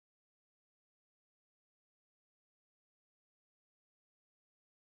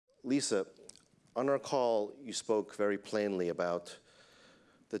Lisa, on our call, you spoke very plainly about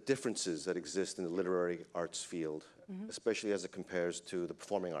the differences that exist in the literary arts field, especially as it compares to the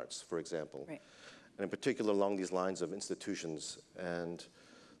performing arts, for example. Right. And in particular, along these lines of institutions and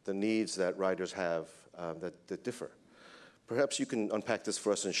the needs that writers have that differ. Perhaps you can unpack this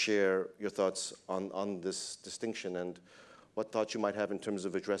for us and share your thoughts on this distinction and what thoughts you might have in terms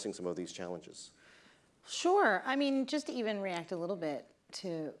of addressing some of these challenges. Sure. I mean, just to even react a little bit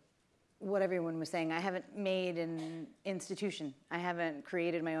to what everyone was saying, I haven't made an institution. I haven't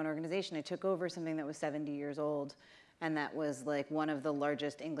created my own organization. I took over something that was 70 years old, and that was like one of the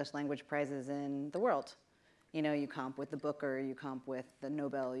largest English language prizes in the world. You know, you comp with the Booker, you comp with the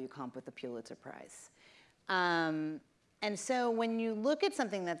Nobel, you comp with the Pulitzer Prize. And so when you look at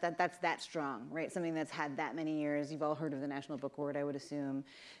something that's that strong, right? Something that's had that many years, you've all heard of the National Book Award, I would assume.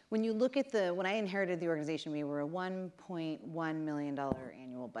 When you look at when I inherited the organization, we were a $1.1 million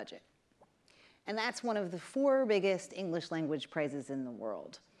annual budget. And that's one of the 4 biggest English language prizes in the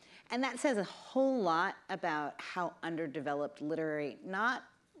world. And that says a whole lot about how underdeveloped not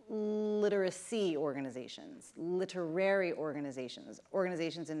literacy organizations, literary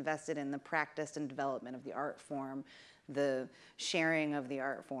organizations invested in the practice and development of the art form, the sharing of the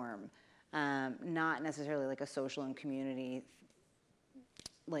art form, not necessarily like a social and community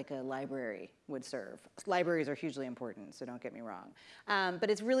like a library would serve. Libraries are hugely important, so don't get me wrong. But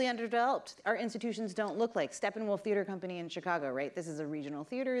it's really underdeveloped. Our institutions don't look like Steppenwolf Theater Company in Chicago, right? This is a regional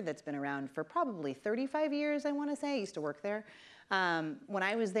theater that's been around for probably 35 years, I want to say. I used to work there. When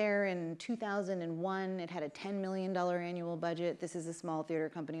I was there in 2001, it had a $10 million annual budget. This is a small theater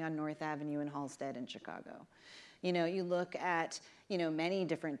company on North Avenue in Halstead in Chicago. You know, you look at, you know, many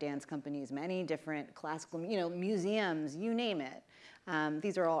different dance companies, many different classical, you know, museums, you name it.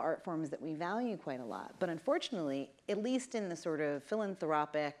 These are all art forms that we value quite a lot. But unfortunately, at least in the sort of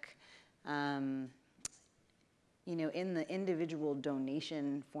philanthropic, you know, in the individual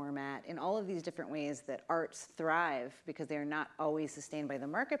donation format, in all of these different ways that arts thrive because they are not always sustained by the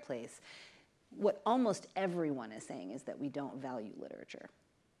marketplace, what almost everyone is saying is that we don't value literature.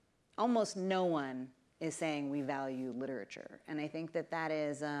 Almost no one is saying we value literature. And I think that that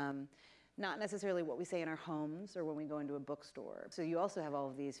is not necessarily what we say in our homes or when we go into a bookstore. So you also have all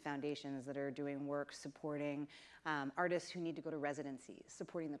of these foundations that are doing work supporting artists who need to go to residencies,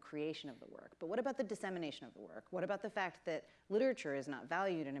 supporting the creation of the work. But what about the dissemination of the work? What about the fact that literature is not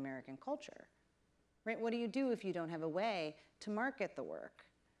valued in American culture? Right? What do you do if you don't have a way to market the work?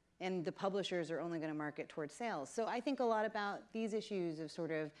 And the publishers are only going to market towards sales. So I think a lot about these issues of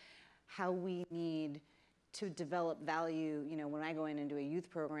sort of how we need to develop value. You know, when I go in and do a youth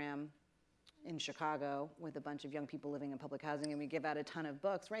program in Chicago with a bunch of young people living in public housing and we give out a ton of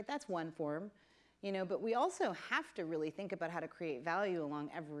books, right? That's one form, you know, but we also have to really think about how to create value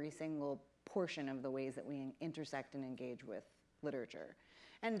along every single portion of the ways that we intersect and engage with literature.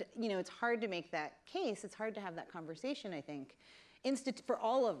 And, you know, it's hard to make that case. It's hard to have that conversation, I think, for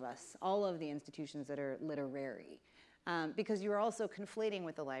all of us, all of the institutions that are literary. Because you're also conflating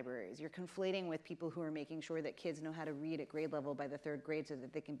with the libraries. You're conflating with people who are making sure that kids know how to read at grade level by the 3rd grade so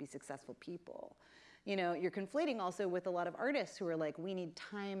that they can be successful people. You know, you're conflating also with a lot of artists who are like, we need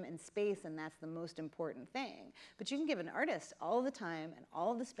time and space, and that's the most important thing. But you can give an artist all the time and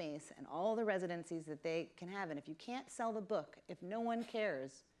all the space and all the residencies that they can have. And if you can't sell the book, if no one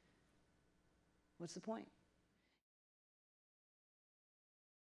cares, what's the point?